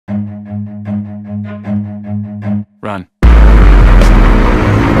run.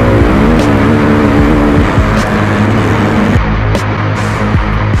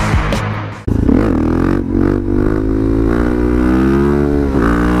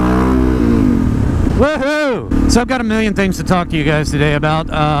 Woohoo! So I've got a million things to talk to you guys today about.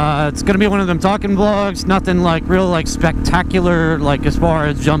 It's gonna be one of them talking vlogs, nothing like real like spectacular like as far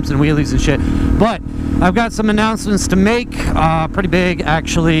as jumps and wheelies and shit. But I've got some announcements to make, pretty big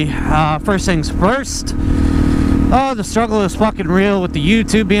actually. First things first. Oh, the struggle is fucking real with the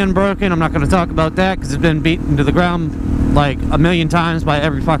YouTube being broken. I'm not gonna talk about that because it's been beaten to the ground like a million times by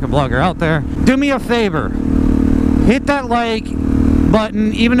every fucking vlogger out there. Do me a favor. Hit that like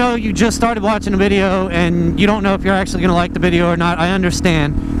button, even though you just started watching a video and you don't know if you're actually going to like the video or not. I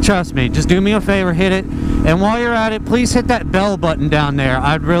understand. Trust me. Just do me a favor, hit it. And while you're at it, please hit that bell button down there.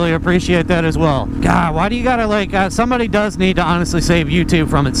 I'd really appreciate that as well. God, why do you gotta like, somebody does need to honestly save YouTube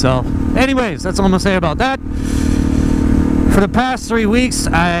from itself. Anyways, that's all I'm going to say about that. For the past 3 weeks,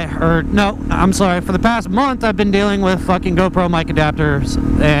 for the past month, I've been dealing with fucking GoPro mic adapters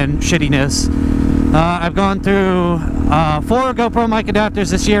and shittiness. I've gone through 4 GoPro mic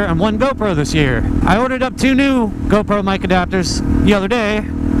adapters this year and 1 GoPro this year. I ordered up 2 new GoPro mic adapters the other day,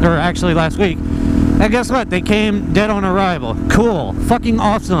 or actually last week. And guess what? They came dead on arrival. Cool. Fucking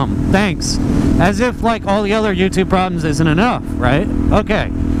awesome. Thanks. As if like all the other YouTube problems isn't enough, right? Okay.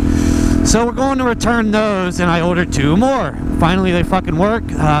 So we're going to return those, and I ordered 2 more. Finally, they fucking work.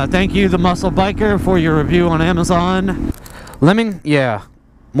 Thank you, The Muscle Biker, for your review on Amazon. Lemming? Yeah.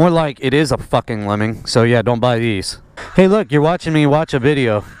 More like it is a fucking lemming. So yeah, don't buy these. Hey look, you're watching me watch a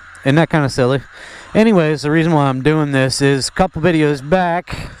video. Isn't that kind of silly? Anyways, the reason why I'm doing this is a couple videos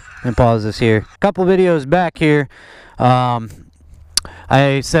back. And pause this here. A couple videos back here. I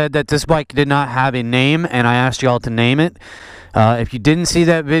said that this bike did not have a name, and I asked y'all to name it. If you didn't see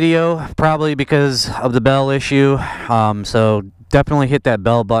that video, probably because of the bell issue. So definitely hit that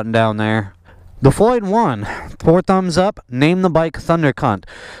bell button down there. The Floyd won. 4 thumbs up. Name the bike Thunder Cunt.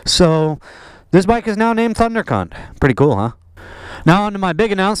 So this bike is now named Thunder Cunt. Pretty cool, huh? Now on to my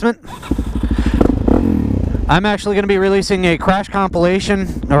big announcement. I'm actually going to be releasing a crash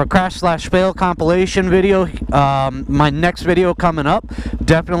compilation, or a crash/fail compilation video. My next video coming up.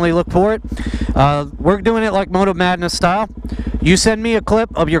 Definitely look for it. We're doing it like Moto Madness style. You send me a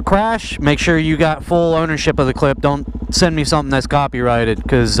clip of your crash. Make sure you got full ownership of the clip. Don't send me something that's copyrighted,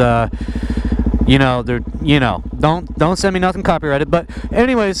 because don't send me nothing copyrighted. But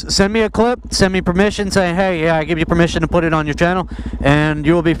anyways, send me a clip, send me permission, saying, hey, yeah, I give you permission to put it on your channel, and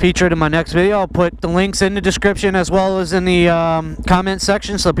you will be featured in my next video. I'll put the links in the description as well as in the comment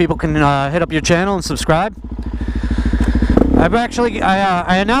section, so people can hit up your channel and subscribe.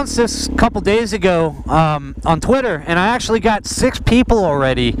 I announced this a couple days ago on Twitter, and I actually got 6 people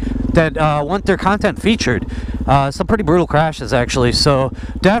already that want their content featured. Some pretty brutal crashes actually, so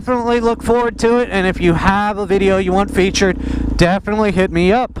definitely look forward to it. And if you have a video you want featured, definitely hit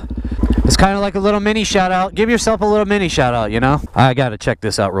me up. It's kind of like a little mini shout out. Give yourself a little mini shout out, you know. I gotta check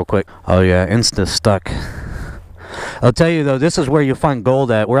this out real quick. Oh yeah, Insta stuck. I'll tell you though, this is where you find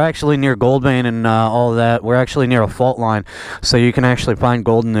gold at. We're actually near gold vein and all of that. We're actually near a fault line, so you can actually find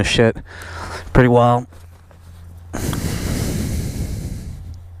gold in this shit. Pretty wild.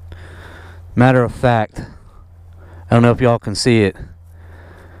 Matter of fact, I don't know if y'all can see it,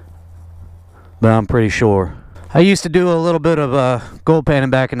 but I'm pretty sure. I used to do a little bit of gold panning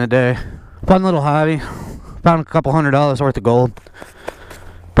back in the day. Fun little hobby. Found a couple $100 worth of gold.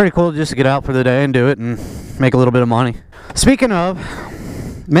 Pretty cool just to get out for the day and do it and make a little bit of money. Speaking of,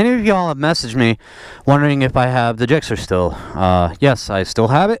 many of y'all have messaged me wondering if I have the Gixxer still. Yes, I still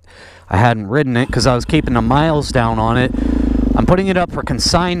have it. I hadn't ridden it because I was keeping the miles down on it. I'm putting it up for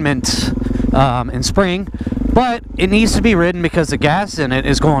consignment in spring, but it needs to be ridden because the gas in it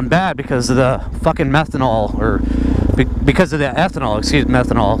is going bad because of the fucking methanol, or because of the ethanol, excuse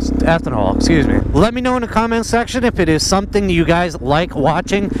me. Let me know in the comment section if it is something you guys like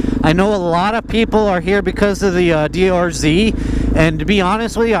watching. I know a lot of people are here because of the DRZ, and to be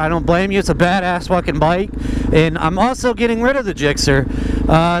honest with you, I don't blame you. It's a badass fucking bike, and I'm also getting rid of the Gixxer.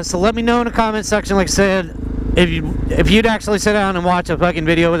 So let me know in the comment section, like I said, if you'd actually sit down and watch a fucking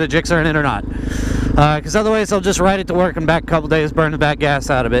video with a Gixxer in it or not. Because otherwise I'll just ride it to work and back a couple days, burn the back gas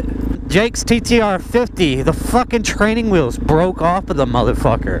out of it. Jake's TTR 50, the fucking training wheels broke off of the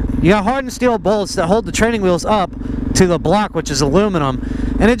motherfucker. You got hardened steel bolts that hold the training wheels up to the block, which is aluminum,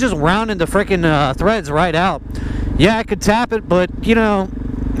 and it just rounded the freaking threads right out. Yeah, I could tap it, but, you know,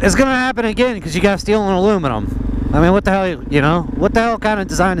 it's gonna happen again because you got steel and aluminum. I mean, what the hell, you know? What the hell kind of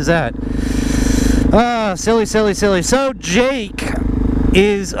design is that? Silly. So Jake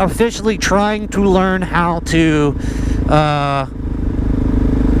is officially trying to learn how to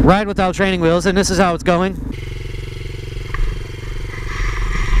ride without training wheels, and this is how it's going.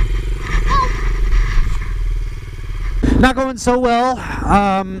 Not going so well.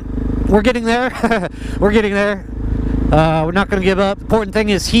 We're getting there. We're getting there. We're not going to give up. The important thing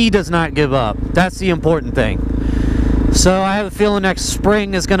is he does not give up. That's the important thing. So I have a feeling next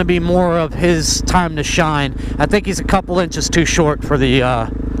spring is going to be more of his time to shine. I think he's a couple inches too short for the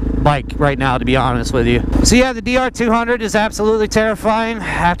bike right now, to be honest with you. So yeah, the DR200 is absolutely terrifying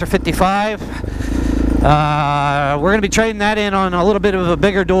after 55. We're going to be trading that in on a little bit of a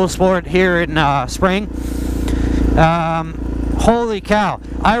bigger Dualsport here in spring. Holy cow,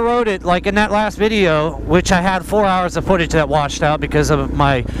 I rode it like in that last video, which I had 4 hours of footage that washed out because of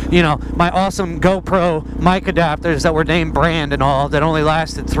my, you know, my awesome GoPro mic adapters that were named brand and all, that only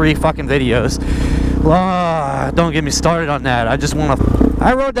lasted 3 fucking videos. Don't get me started on that. I just want to...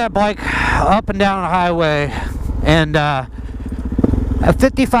 I rode that bike up and down the highway, and at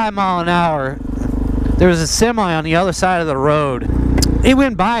 55 miles an hour, there was a semi on the other side of the road. It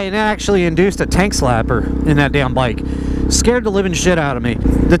went by and it actually induced a tank slapper in that damn bike. Scared the living shit out of me.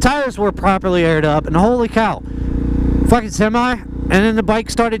 The tires were properly aired up, and holy cow, fucking semi, and then the bike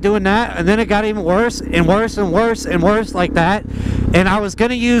started doing that, and then it got even worse and worse and worse and worse like that. And I was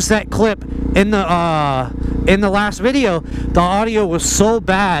gonna use that clip in the last video. The audio was so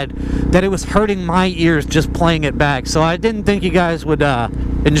bad that it was hurting my ears just playing it back. So I didn't think you guys would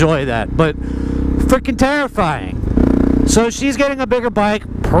enjoy that, but freaking terrifying. So she's getting a bigger bike,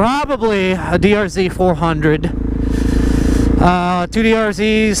 probably a DRZ400. 2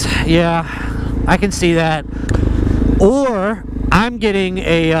 DRZs, yeah, I can see that. Or I'm getting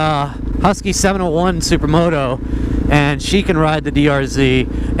a Husky 701 Supermoto, and she can ride the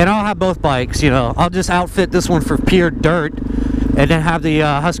DRZ, and I'll have both bikes, you know. I'll just outfit this one for pure dirt, and then have the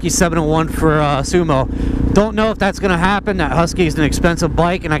Husky 701 for sumo. Don't know if that's going to happen. That Husky is an expensive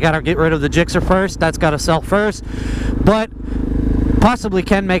bike, and I got to get rid of the Gixxer first. That's got to sell first, but possibly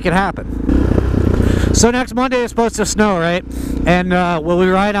can make it happen. So next Monday is supposed to snow, right? And will we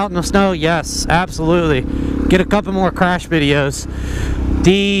ride out in the snow? Yes, absolutely. Get a couple more crash videos.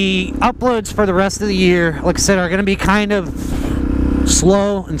 The uploads for the rest of the year, like I said, are going to be kind of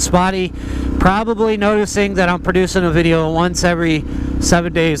slow and spotty. Probably noticing that I'm producing a video once every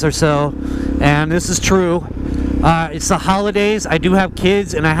 7 days or so, and this is true. It's the holidays. I do have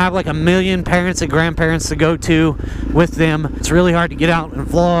kids, and I have like a million parents and grandparents to go to with them. It's really hard to get out and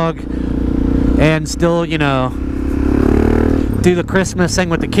vlog and still, you know, do the Christmas thing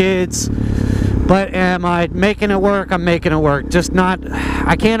with the kids. But am I making it work? I'm making it work. Just not,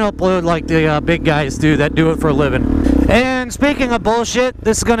 I can't upload like the big guys do that do it for a living. And speaking of bullshit,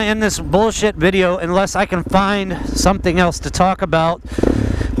 this is going to end this bullshit video unless I can find something else to talk about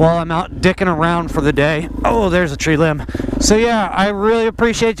while I'm out dicking around for the day. Oh, there's a tree limb. So yeah, I really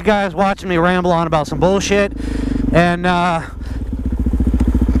appreciate you guys watching me ramble on about some bullshit. And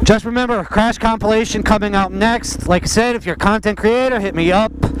just remember, crash compilation coming out next. Like I said, if you're a content creator, hit me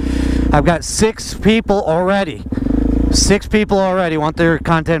up. I've got 6 people already. 6 people already want their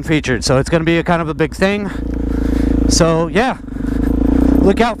content featured, so it's going to be a kind of a big thing. So yeah,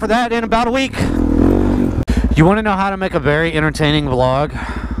 look out for that in about a week. You want to know how to make a very entertaining vlog?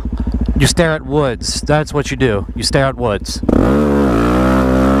 You stare at woods. That's what you do. You stare at woods.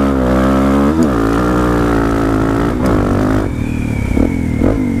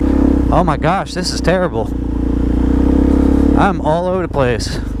 Oh my gosh, this is terrible. I'm all over the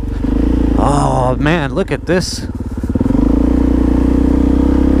place. Oh man, look at this.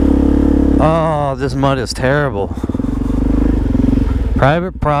 Oh, this mud is terrible.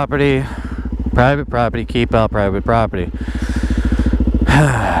 Private property, keep out private property.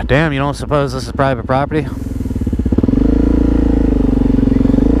 Damn, you don't suppose this is private property?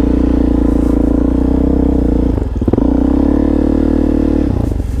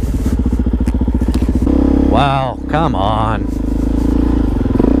 Wow, come on.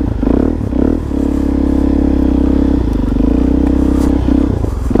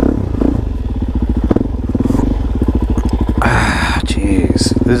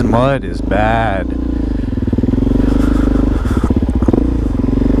 Jeez, this mud is bad.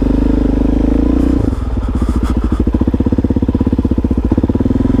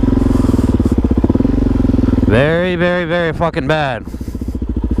 Very, very, very fucking bad.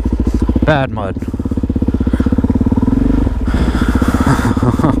 Bad mud.